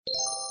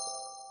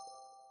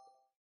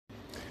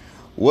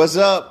What's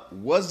up?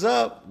 What's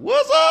up?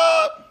 What's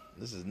up?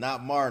 This is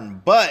not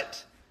Martin,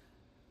 but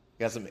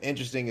got some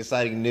interesting,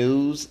 exciting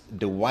news.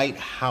 Dwight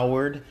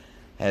Howard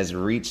has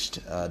reached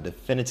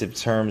definitive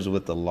terms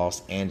with the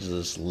Los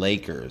Angeles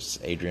Lakers.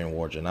 Adrian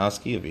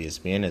Wojnarowski of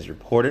ESPN has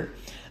reported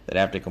that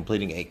after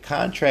completing a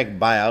contract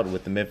buyout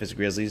with the Memphis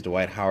Grizzlies,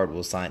 Dwight Howard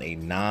will sign a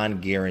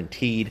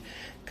non-guaranteed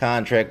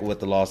contract with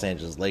the Los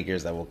Angeles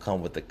Lakers that will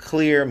come with a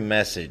clear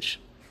message.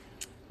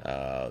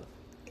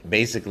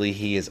 Basically,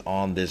 he is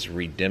on this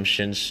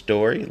redemption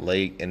story.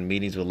 In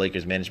meetings with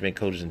Lakers management,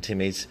 coaches, and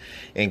teammates,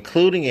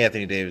 including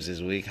Anthony Davis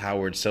this week,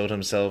 Howard sold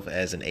himself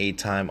as an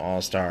 8-time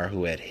All-Star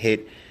who had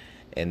hit,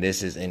 and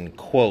this is in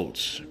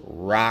quotes,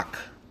 rock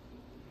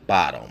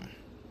bottom.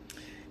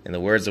 In the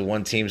words of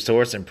one team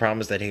source, and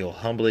promised that he will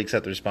humbly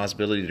accept the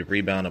responsibility to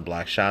rebound and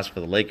block shots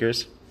for the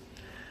Lakers.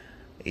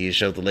 He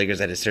showed the Lakers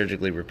that his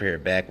surgically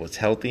repaired back was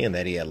healthy and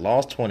that he had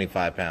lost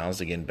 25 pounds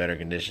to get in better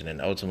condition. And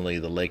ultimately,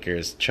 the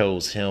Lakers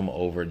chose him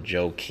over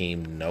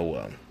Joakim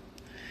Noah.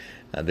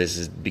 This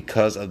is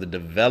because of the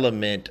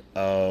development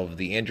of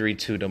the injury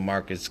to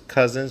DeMarcus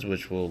Cousins,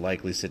 which will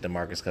likely sit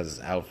DeMarcus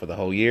Cousins out for the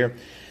whole year.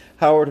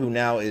 Howard, who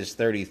now is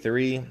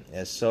 33,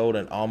 has sold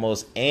an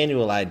almost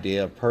annual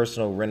idea of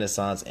personal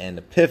renaissance and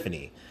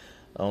epiphany,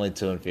 only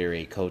to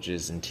infuriate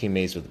coaches and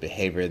teammates with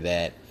behavior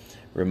that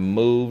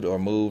removed or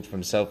moved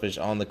from selfish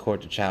on the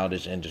court to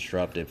childish and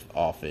disruptive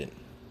off it.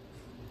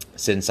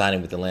 Since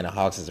signing with the Atlanta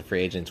Hawks as a free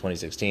agent in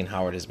 2016,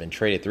 Howard has been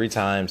traded 3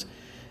 times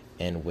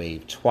and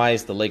waived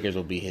twice. The Lakers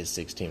will be his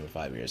 6th team in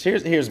 5 years.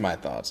 Here's my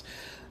thoughts.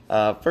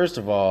 First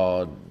of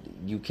all,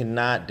 you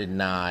cannot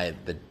deny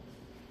the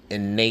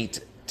innate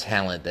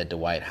talent that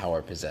Dwight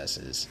Howard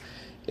possesses.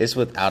 It's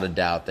without a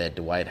doubt that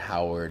Dwight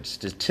Howard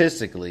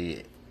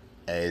statistically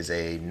is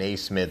a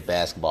Naismith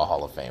Basketball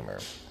Hall of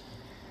Famer.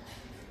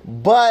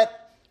 But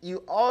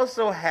you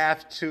also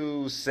have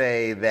to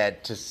say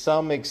that to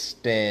some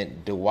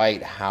extent,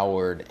 Dwight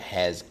Howard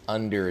has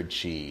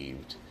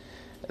underachieved,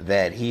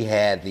 that he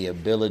had the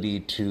ability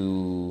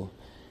to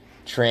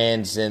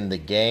transcend the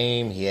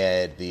game. He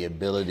had the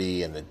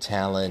ability and the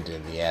talent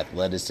and the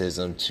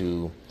athleticism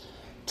to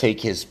take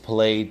his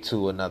play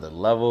to another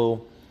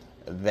level,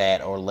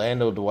 that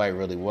Orlando Dwight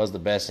really was the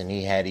best, and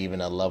he had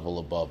even a level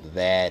above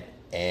that.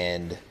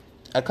 And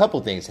a couple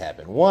things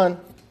happened. One,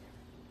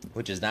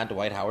 which is not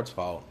Dwight Howard's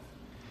fault,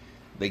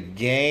 the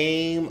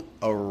game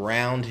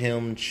around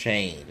him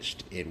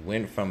changed. It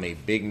went from a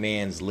big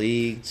man's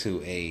league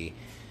to a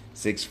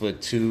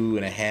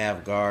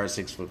 6'2.5" guard,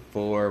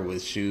 6'4"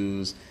 with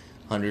shoes,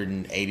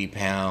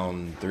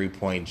 180-pound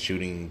 3-point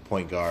shooting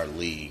point guard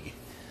league,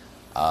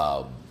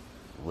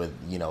 with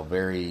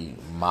very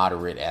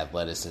moderate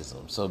athleticism.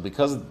 So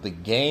because the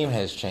game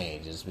has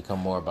changed, it's become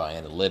more about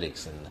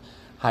analytics and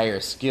higher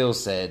skill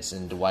sets,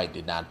 and Dwight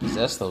did not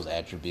possess those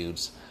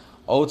attributes,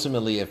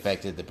 ultimately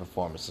affected the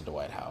performance of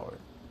Dwight Howard.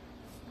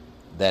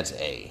 That's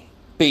A.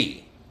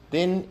 B.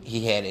 Then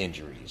he had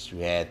injuries.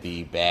 You had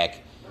the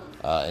back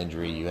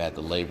injury. You had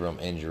the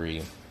labrum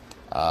injury.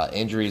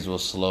 Injuries will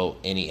slow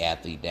any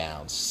athlete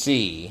down.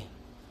 C.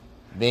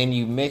 Then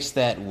you mix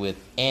that with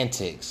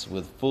antics,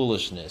 with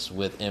foolishness,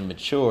 with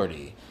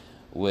immaturity,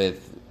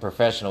 with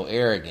professional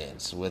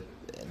arrogance, with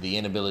the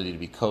inability to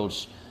be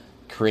coached,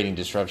 creating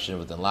disruption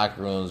within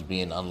locker rooms,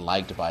 being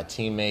unliked by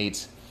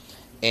teammates,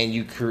 and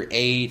you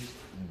create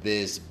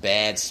this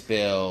bad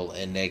spell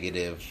and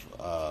negative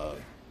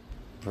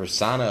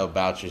persona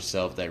about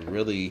yourself that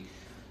really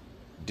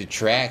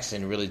detracts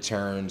and really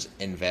turns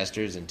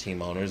investors and team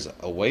owners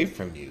away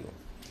from you.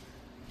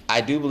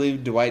 I do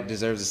believe Dwight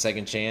deserves a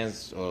second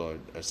chance or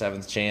a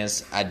 7th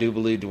chance. I do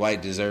believe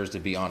Dwight deserves to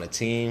be on a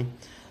team.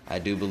 I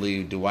do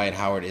believe Dwight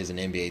Howard is an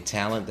NBA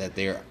talent, that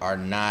there are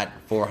not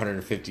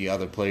 450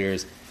 other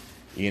players,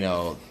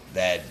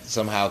 that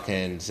somehow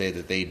can say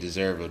that they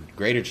deserve a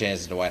greater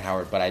chance than Dwight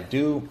Howard. But I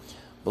do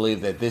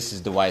believe that this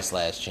is Dwight's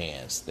last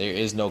chance. There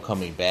is no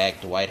coming back.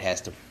 Dwight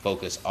has to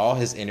focus all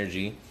his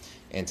energy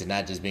into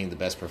not just being the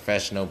best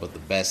professional, but the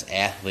best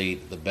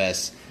athlete, the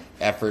best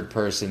effort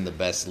person, the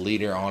best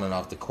leader on and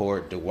off the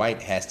court.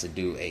 Dwight has to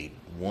do a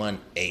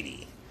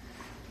 180.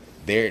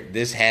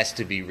 This has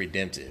to be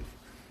redemptive.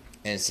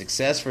 And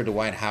success for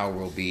Dwight Howard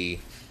will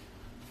be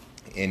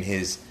in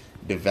his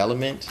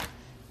development,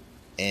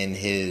 in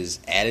his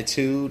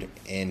attitude,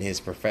 in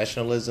his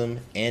professionalism,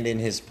 and in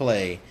his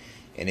play.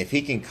 And if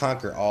he can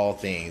conquer all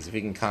things, if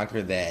he can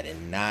conquer that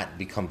and not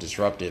become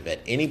disruptive at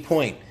any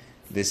point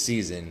this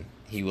season,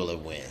 he will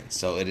win.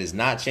 So it is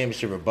not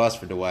championship or bust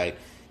for Dwight.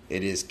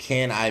 It is,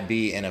 can I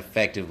be an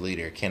effective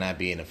leader? Can I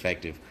be an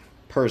effective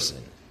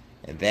person?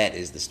 And that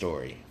is the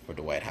story for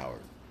Dwight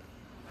Howard.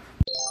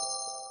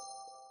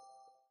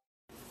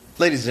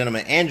 Ladies and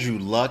gentlemen, Andrew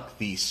Luck,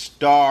 the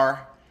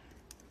star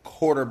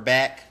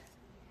quarterback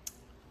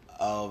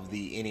of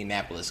the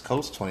Indianapolis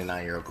Colts,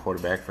 29-year-old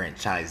quarterback,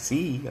 franchise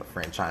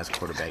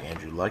quarterback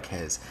Andrew Luck,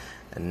 has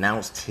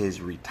announced his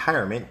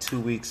retirement 2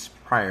 weeks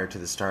prior to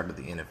the start of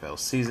the NFL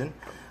season.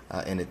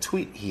 In a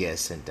tweet he has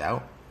sent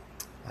out,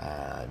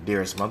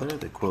 Dearest mother,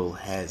 the quill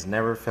has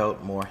never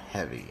felt more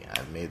heavy.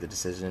 I've made the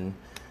decision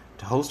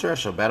To holster, I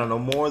shall battle no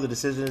more. The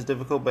decision is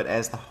difficult, but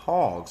as the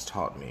hogs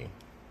taught me,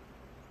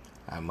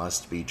 I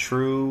must be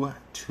true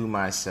to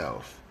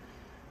myself.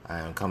 I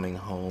am coming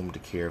home to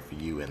care for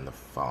you and the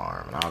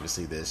farm. And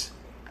obviously this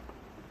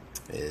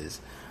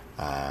is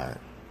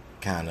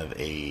kind of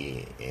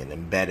an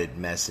embedded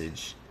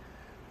message.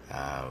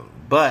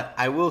 But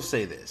I will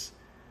say this.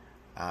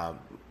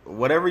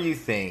 Whatever you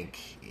think,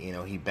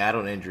 he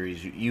battled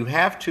injuries. You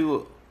have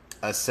to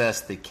assess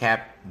the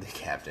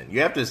captain.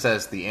 You have to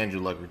assess the Andrew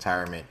Luck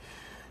retirement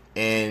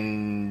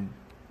in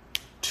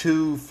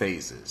two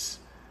phases.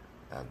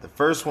 The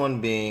first one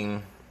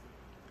being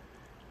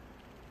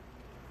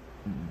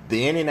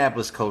the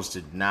Indianapolis Colts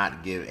did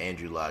not give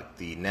Andrew Luck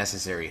the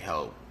necessary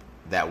help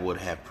that would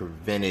have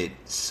prevented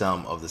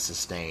some of the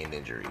sustained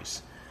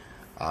injuries.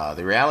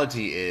 The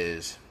reality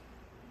is,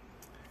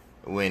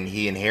 when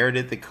he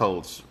inherited the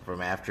Colts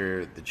from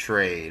after the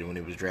trade, when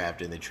he was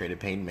drafted and they traded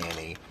Peyton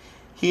Manning,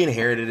 he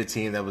inherited a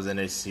team that was in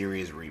a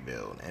serious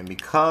rebuild. And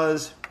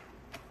because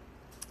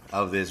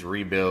of this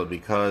rebuild,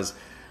 because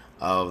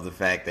of the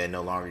fact that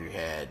no longer you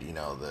had,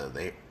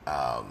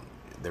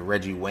 the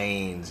Reggie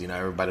Waynes,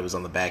 everybody was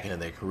on the back end of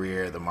their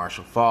career, the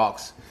Marshall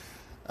Faulks,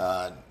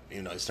 got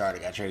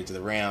traded to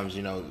the Rams,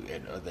 the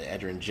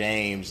Edgerrin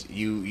James,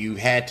 you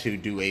had to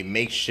do a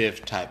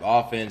makeshift type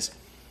offense,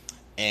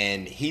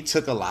 and he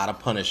took a lot of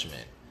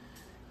punishment.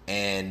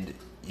 And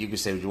you can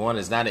say what you want,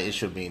 it's not an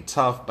issue of being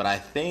tough, but I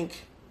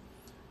think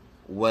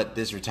what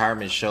this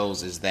retirement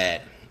shows is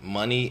that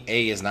money,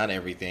 is not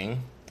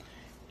everything,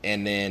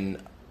 and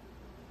then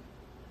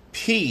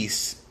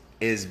peace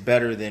is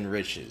better than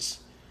riches,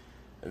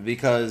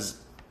 because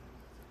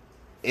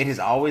it has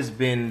always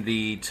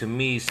been to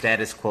me,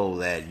 status quo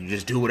that you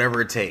just do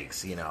whatever it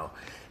takes,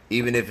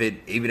 even if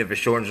it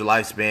shortens your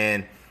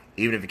lifespan,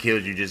 even if it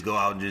kills you, just go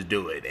out and just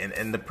do it.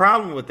 And the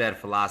problem with that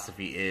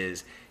philosophy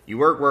is you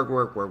work,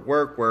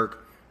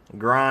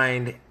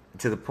 grind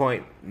to the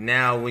point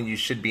now when you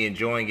should be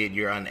enjoying it,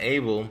 you're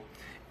unable,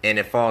 and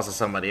it falls to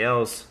somebody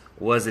else.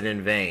 Was it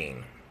in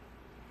vain?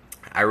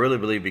 I really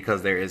believe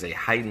because there is a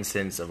heightened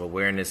sense of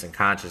awareness and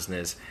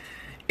consciousness,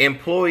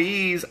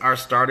 employees are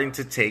starting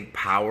to take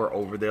power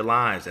over their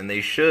lives, and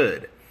they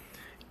should.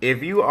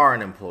 If you are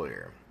an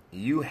employer,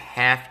 you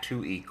have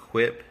to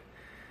equip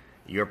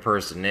your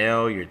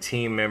personnel, your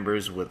team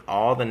members with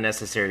all the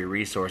necessary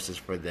resources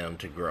for them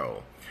to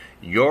grow.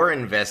 Your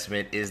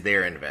investment is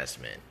their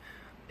investment.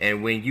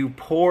 And when you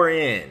pour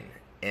in,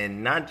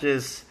 and not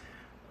just,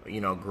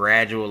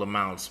 gradual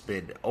amounts,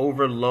 but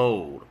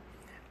overload,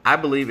 I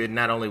believe it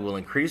not only will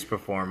increase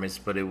performance,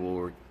 but it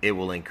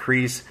will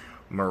increase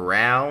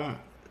morale,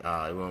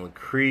 it will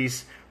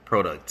increase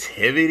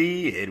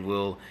productivity, it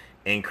will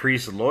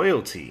increase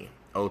loyalty,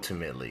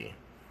 ultimately.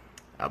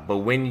 But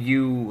when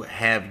you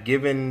have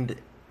given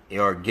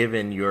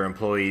your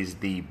employees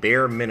the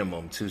bare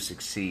minimum to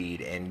succeed,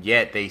 and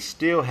yet they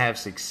still have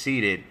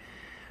succeeded,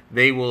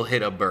 they will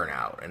hit a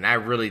burnout. And I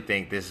really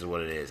think this is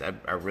what it is.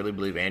 I really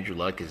believe Andrew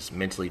Luck is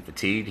mentally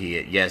fatigued.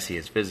 He has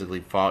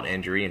physically fought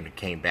injury and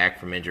came back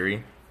from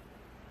injury.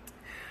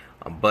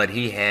 But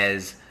he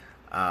has,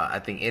 I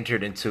think,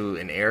 entered into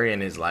an area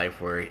in his life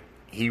where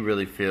he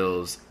really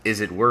feels, is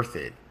it worth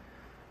it?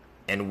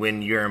 And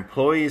when your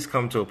employees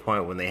come to a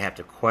point when they have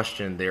to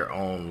question their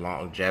own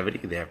longevity,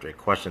 they have to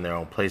question their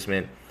own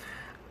placement,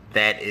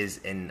 that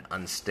is an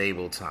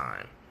unstable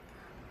time.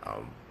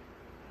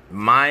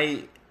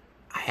 My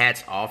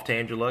hats off to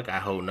Andrew Luck. I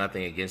hold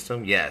nothing against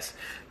him. Yes.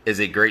 Is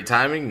it great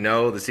timing?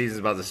 No, the season's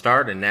about to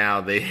start, and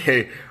now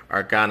they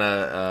are kind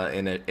of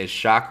in a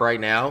shock right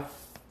now.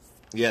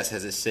 Yes,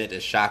 has it sent a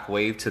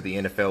shockwave to the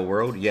NFL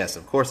world? Yes,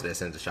 of course it has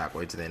sent a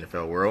shockwave to the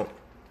NFL world.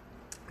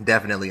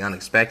 Definitely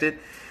unexpected,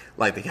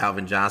 like the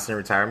Calvin Johnson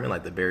retirement,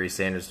 like the Barry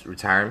Sanders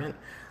retirement.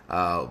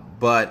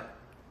 But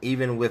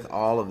even with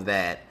all of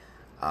that,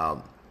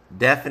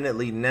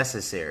 definitely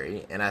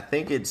necessary. And I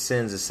think it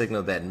sends a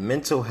signal that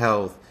mental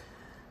health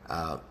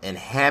and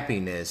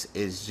happiness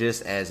is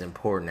just as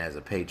important as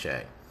a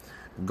paycheck.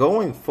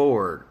 Going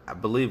forward, I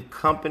believe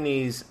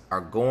companies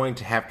are going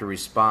to have to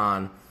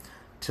respond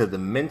to the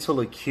mental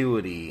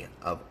acuity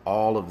of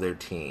all of their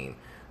team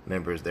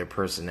members, their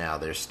personnel,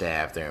 their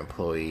staff, their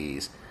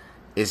employees.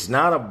 It's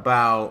not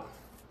about,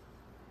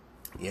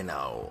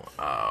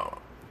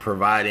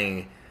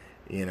 providing,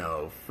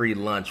 free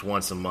lunch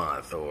once a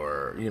month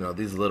or,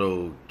 these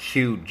little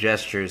cute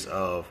gestures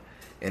of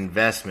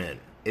investment.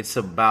 It's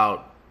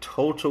about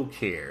total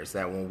cares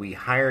that when we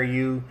hire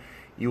you,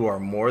 you are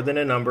more than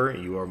a number.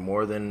 You are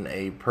more than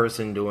a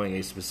person doing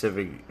a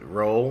specific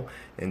role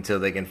until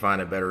they can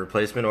find a better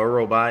replacement or a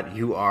robot.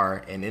 You are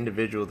an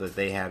individual that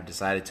they have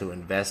decided to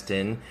invest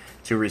in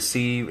to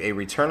receive a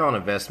return on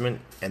investment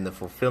and the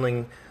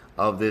fulfilling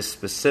of this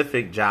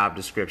specific job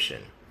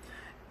description.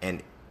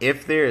 And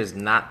if there is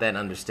not that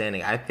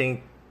understanding, I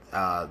think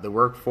the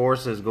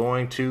workforce is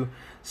going to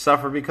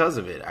suffer because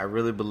of it. I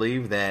really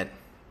believe that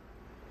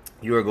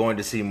you are going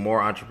to see more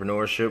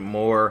entrepreneurship,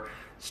 more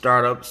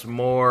startups,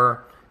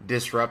 more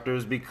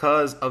disruptors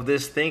because of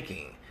this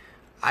thinking.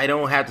 I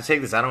don't have to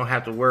take this. I don't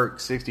have to work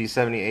 60,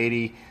 70,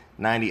 80,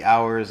 90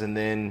 hours and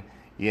then,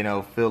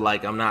 feel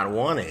like I'm not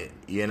wanted,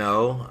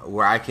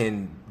 where I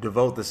can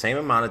devote the same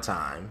amount of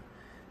time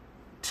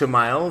to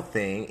my own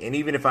thing. And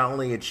even if I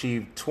only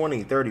achieve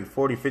 20, 30,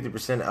 40,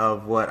 50%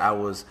 of what I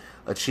was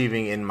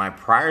achieving in my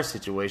prior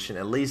situation,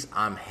 at least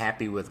I'm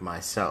happy with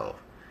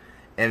myself.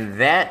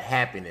 And that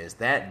happiness,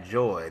 that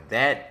joy,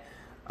 that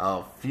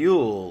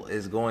fuel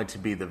is going to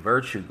be the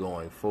virtue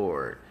going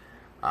forward.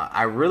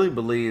 I really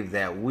believe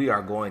that we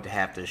are going to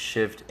have to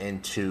shift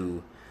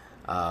into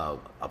a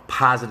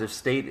positive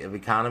state of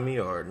economy,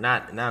 or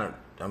not.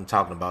 I'm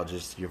talking about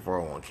just your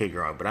 401k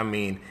growing, but I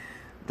mean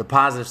the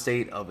positive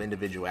state of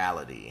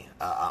individuality,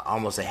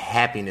 almost a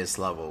happiness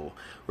level.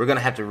 We're going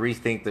to have to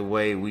rethink the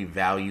way we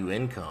value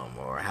income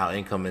or how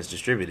income is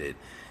distributed.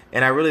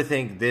 And I really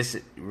think this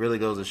really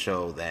goes to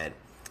show that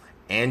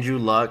Andrew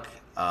Luck,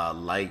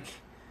 like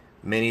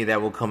many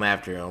that will come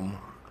after him,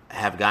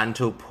 have gotten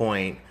to a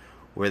point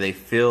where they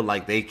feel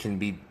like they can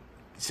be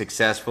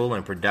successful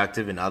and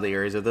productive in other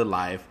areas of their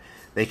life.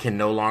 They can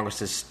no longer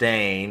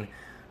sustain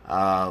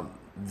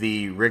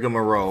the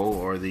rigmarole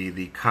or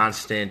the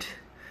constant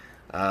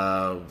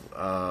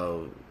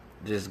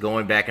just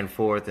going back and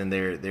forth in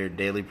their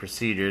daily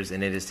procedures,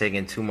 and it is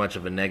taking too much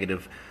of a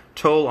negative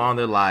toll on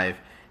their life,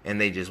 and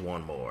they just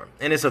want more.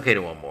 And it's okay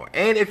to want more.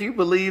 And if you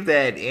believe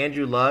that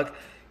Andrew Luck,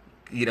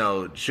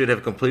 should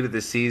have completed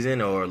the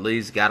season or at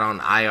least got on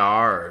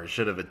IR or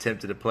should have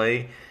attempted to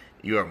play,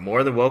 you are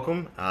more than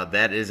welcome.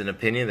 That is an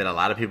opinion that a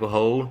lot of people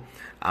hold.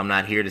 I'm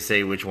not here to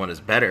say which one is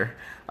better.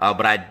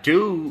 But I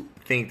do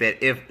think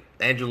that if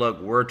Andrew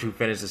Luck were to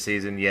finish the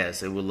season,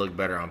 yes, it would look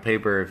better on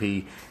paper. If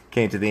he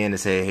came to the end and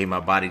say, hey, my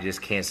body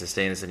just can't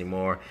sustain this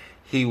anymore,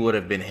 he would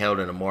have been held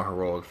in a more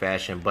heroic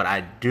fashion. But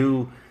I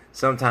do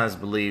sometimes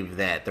believe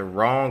that the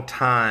wrong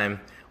time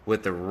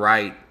with the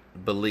right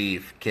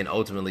belief can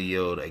ultimately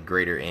yield a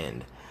greater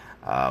end.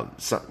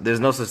 So there's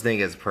no such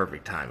thing as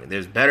perfect timing.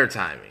 There's better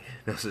timing.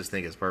 No such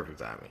thing as perfect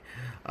timing.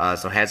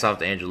 So hats off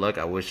to Andrew Luck.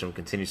 I wish him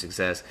continued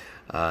success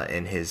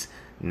in his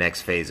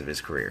next phase of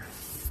his career.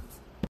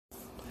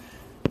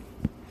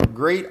 A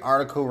great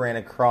article ran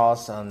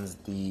across on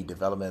the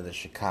development of the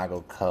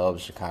Chicago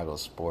Cubs, Chicago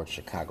sports,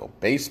 Chicago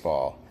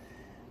baseball.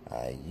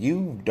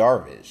 Yu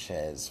Darvish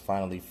has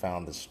finally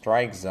found the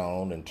strike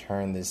zone and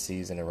turned this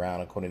season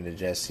around, according to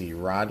Jesse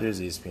Rogers,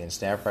 ESPN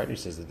staff writer. He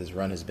says that this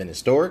run has been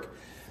historic,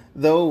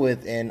 though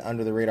with an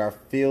under-the-radar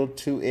feel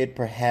to it.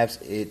 Perhaps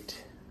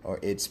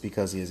it's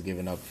because he has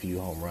given up a few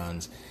home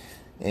runs.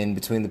 In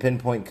between the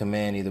pinpoint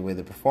command, either way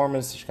the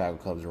performance the Chicago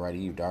Cubs righty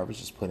Yu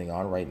Darvish is putting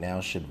on right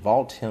now should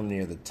vault him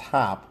near the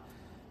top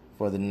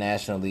for the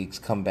National League's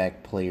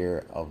Comeback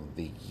Player of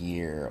the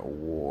Year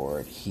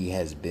award. He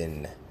has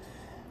been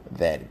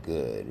that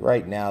good.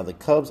 Right now, the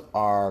Cubs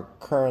are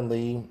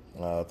currently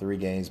 3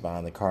 games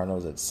behind the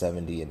Cardinals at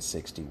 70 and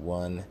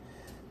 61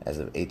 as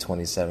of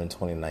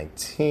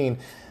 8/27/2019.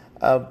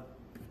 A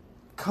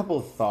couple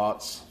of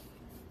thoughts.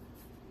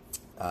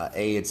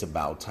 It's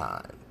about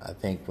time. I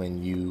think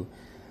when you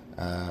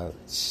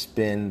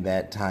spend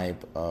that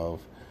type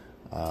of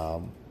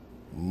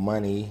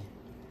money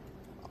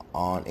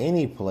on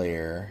any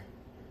player,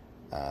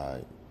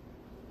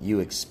 you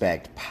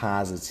expect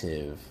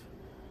positive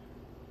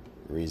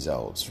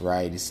results,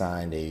 right? He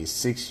signed a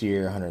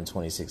 6-year,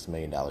 $126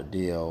 million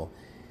deal.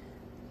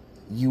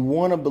 You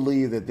want to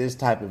believe that this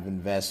type of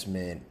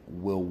investment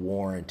will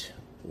warrant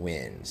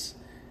wins.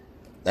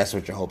 That's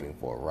what you're hoping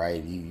for,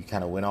 right? You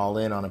kind of went all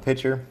in on a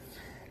pitcher,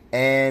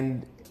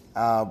 and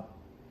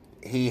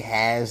he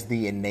has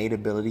the innate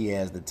ability, he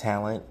has the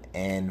talent,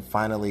 and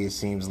finally it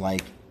seems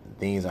like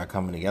things are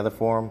coming together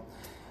for him.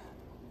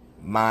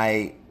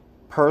 My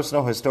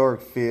personal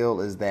historic feel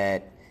is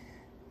that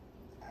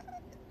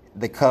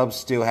the Cubs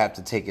still have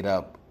to take it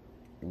up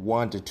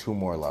 1 to 2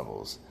 more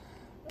levels.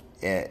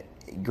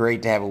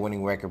 Great to have a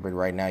winning record, but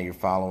right now you're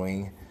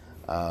following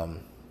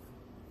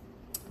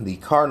the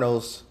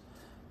Cardinals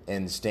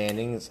in the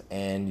standings,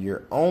 and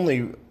you're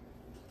only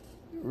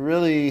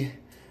really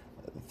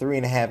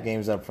 3.5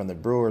 games up from the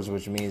Brewers,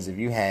 which means if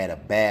you had a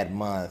bad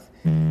month,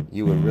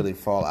 you would really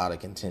fall out of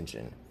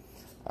contention.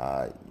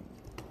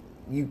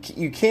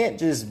 You can't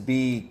just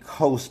be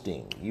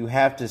coasting. You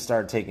have to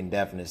start taking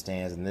definite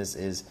stands, and this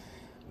is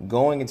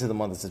going into the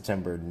month of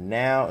September.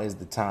 Now is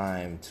the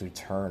time to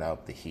turn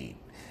up the heat.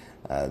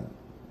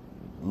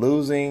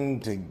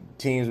 Losing to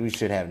teams we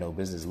should have no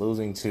business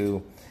losing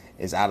to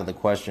is out of the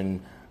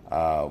question.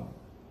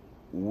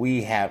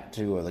 We have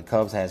to, or the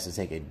Cubs has to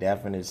take a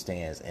definite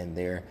stance in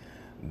their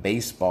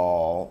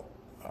baseball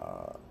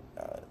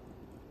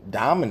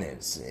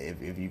dominance,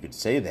 if you could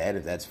say that,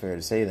 if that's fair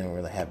to say. They don't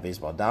really have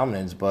baseball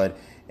dominance, but,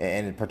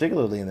 and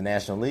particularly in the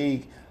National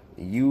League,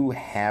 you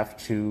have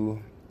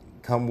to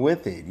come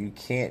with it. You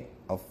can't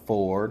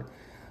afford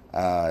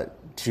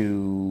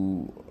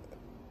to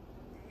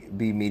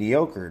be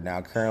mediocre.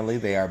 Now, currently,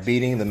 they are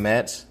beating the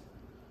Mets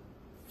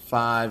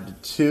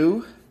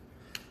 5-2,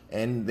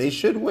 and they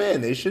should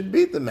win. They should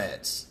beat the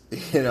Mets,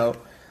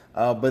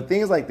 But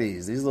things like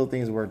these little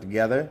things work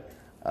together,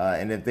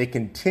 and if they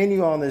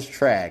continue on this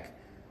track,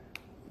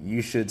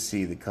 you should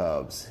see the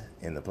Cubs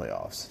in the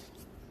playoffs.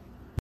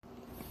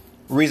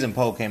 Recent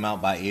poll came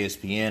out by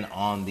ESPN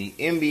on the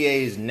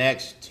NBA's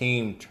next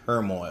team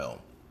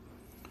turmoil.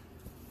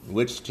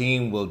 Which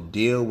team will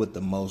deal with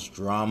the most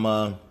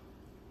drama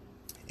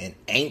and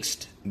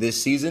angst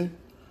this season?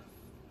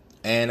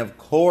 And of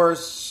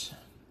course,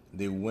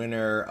 the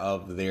winner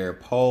of their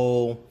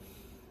poll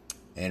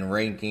and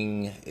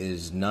ranking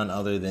is none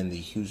other than the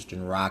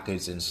Houston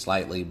Rockets, and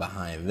slightly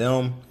behind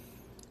them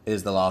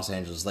is the Los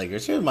Angeles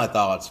Lakers. Here's my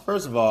thoughts.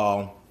 First of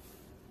all,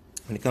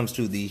 when it comes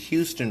to the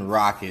Houston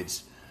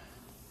Rockets,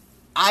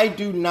 I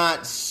do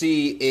not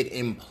see it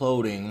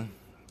imploding.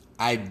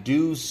 I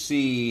do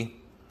see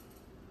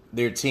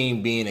their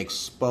team being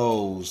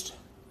exposed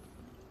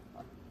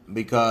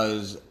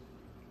because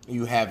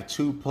you have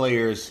two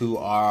players who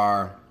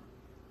are,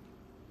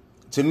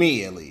 to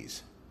me at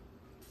least,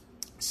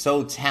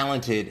 so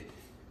talented,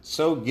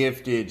 so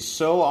gifted,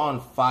 so on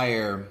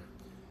fire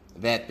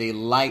that they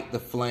light the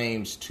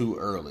flames too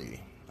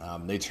early.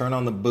 They turn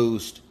on the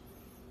boost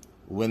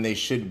when they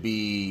should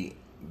be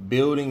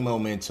building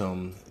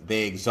momentum.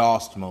 They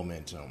exhaust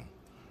momentum.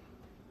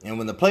 And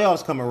when the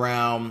playoffs come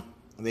around,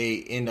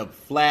 they end up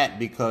flat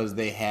because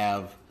they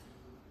have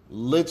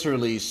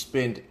literally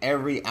spent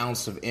every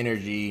ounce of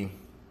energy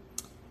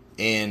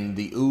in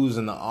the oohs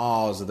and the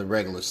ahs of the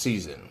regular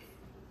season.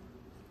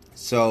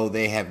 So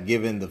they have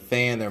given the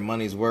fan their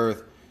money's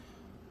worth,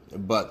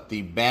 but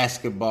the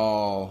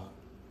basketball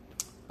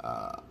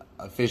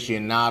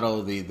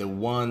aficionado, the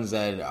ones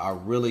that are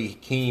really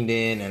keened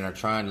in and are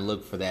trying to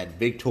look for that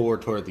victor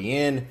toward the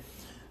end,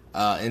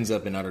 ends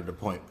up in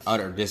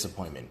utter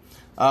disappointment.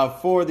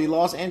 For the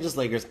Los Angeles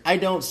Lakers, I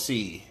don't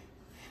see.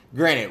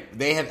 Granted,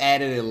 they have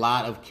added a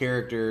lot of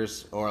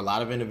characters or a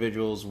lot of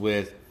individuals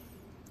with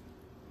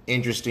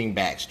interesting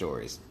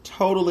backstories.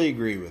 Totally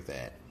agree with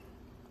that.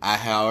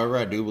 However,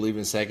 I do believe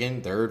in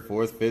second, third,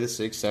 fourth, fifth,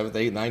 sixth, seventh,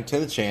 eighth, ninth,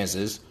 10th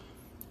chances.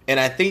 And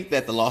I think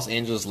that the Los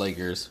Angeles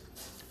Lakers'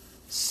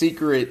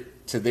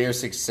 secret to their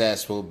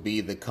success will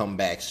be the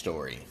comeback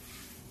story.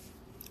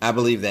 I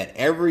believe that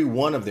every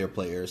one of their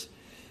players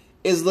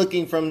is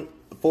looking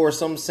for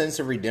some sense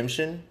of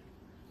redemption.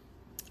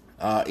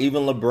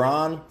 Even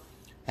LeBron,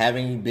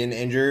 having been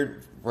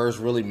injured, first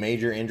really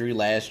major injury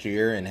last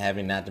year and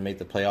having not to make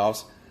the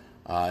playoffs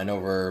in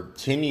over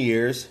 10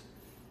 years,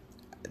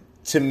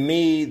 to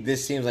me,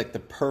 this seems like the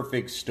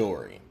perfect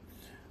story,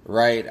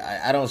 right?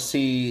 I don't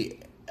see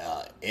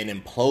an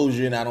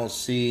implosion. I don't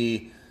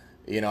see,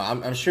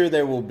 I'm sure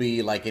there will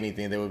be, like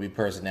anything, there will be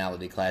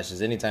personality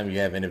clashes. Anytime you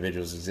have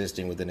individuals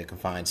existing within a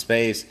confined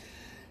space,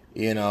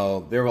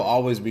 there will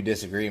always be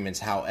disagreements.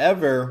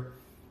 However,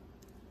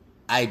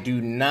 I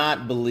do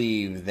not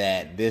believe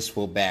that this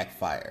will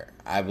backfire.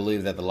 I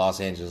believe that the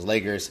Los Angeles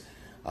Lakers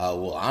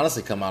will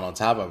honestly come out on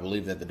top. I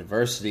believe that the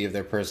diversity of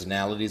their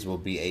personalities will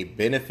be a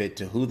benefit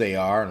to who they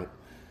are.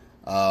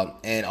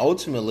 And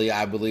ultimately,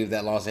 I believe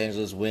that Los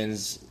Angeles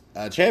wins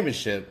a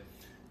championship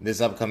this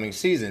upcoming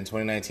season,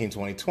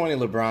 2019-2020.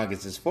 LeBron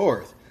gets his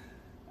fourth.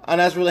 And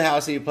that's really how I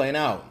see it playing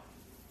out.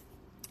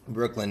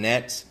 Brooklyn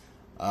Nets,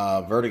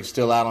 verdict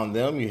still out on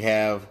them. You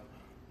have,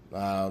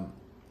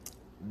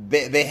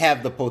 they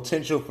have the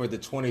potential for the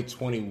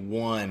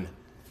 2021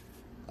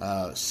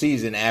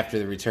 season after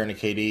the return of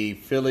KD.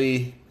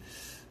 Philly,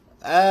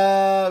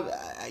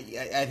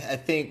 I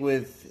think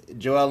with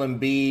Joel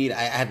Embiid,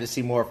 I have to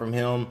see more from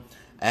him.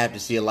 I have to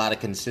see a lot of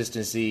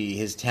consistency.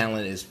 His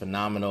talent is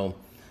phenomenal.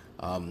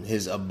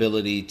 His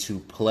ability to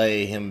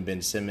play, him and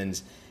Ben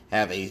Simmons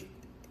have a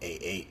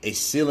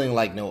ceiling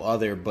like no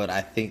other, but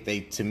I think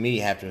they, to me,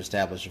 have to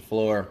establish a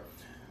floor.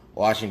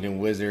 Washington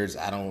Wizards,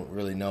 I don't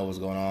really know what's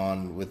going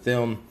on with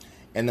them.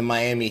 And the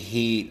Miami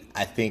Heat,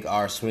 I think,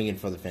 are swinging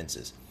for the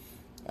fences.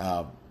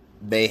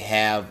 They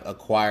have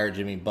acquired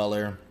Jimmy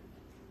Butler.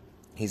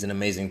 He's an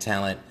amazing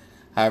talent.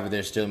 However,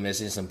 they're still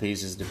missing some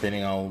pieces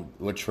depending on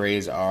what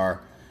trades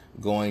are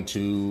going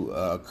to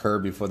occur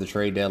before the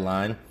trade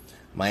deadline.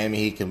 Miami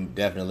Heat can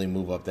definitely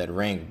move up that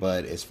rank,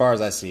 but as far as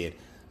I see it,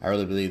 I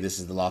really believe this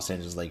is the Los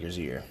Angeles Lakers'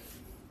 year.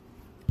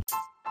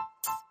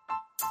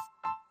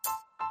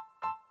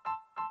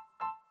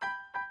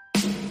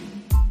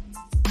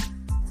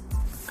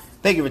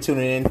 Thank you for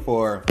tuning in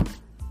for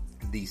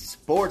the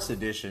sports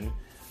edition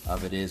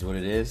of It Is What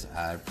It Is.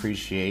 I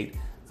appreciate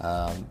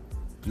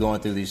going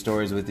through these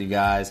stories with you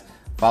guys.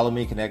 Follow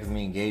me, connect with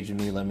me, engage with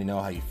me. Let me know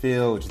how you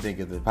feel, what you think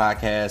of the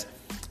podcast.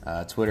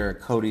 Twitter,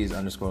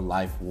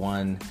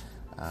 Cody's_life1.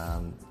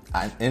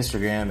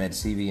 Instagram at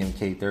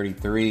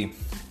CVMK33.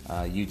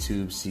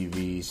 YouTube,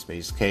 CV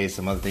space K.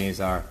 Some other things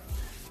are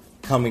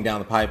coming down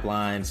the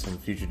pipeline, some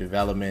future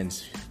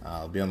developments.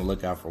 Be on the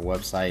lookout for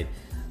website,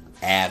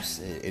 apps.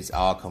 It's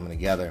all coming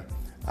together.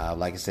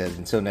 Like I said,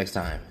 until next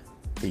time,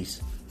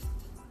 peace.